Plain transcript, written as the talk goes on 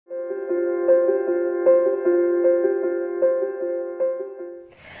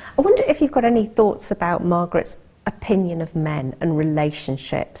I wonder if you've got any thoughts about Margaret's opinion of men and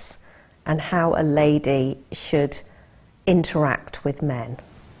relationships and how a lady should interact with men,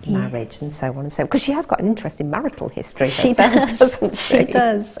 marriage and so on and so on. Because she has got an interesting marital history herself, doesn't she? She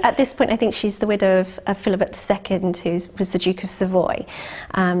does. At this point, I think she's the widow of Philip II, who was the Duke of Savoy.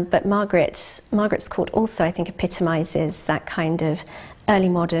 But Margaret's court also, I think, epitomises that kind of early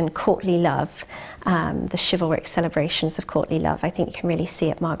modern courtly love, the chivalric celebrations of courtly love. I think you can really see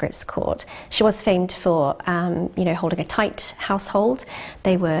at Margaret's court. She was famed for, holding a tight household.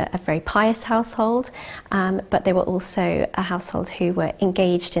 They were a very pious household, but they were also a household who were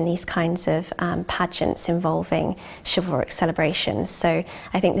engaged in these kinds of pageants involving chivalric celebrations. So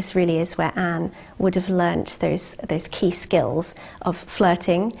I think this really is where Anne would have learnt those key skills of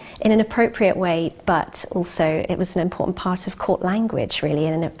flirting in an appropriate way, but also it was an important part of court language, really,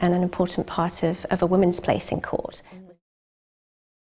 and an important part of a woman's place in court.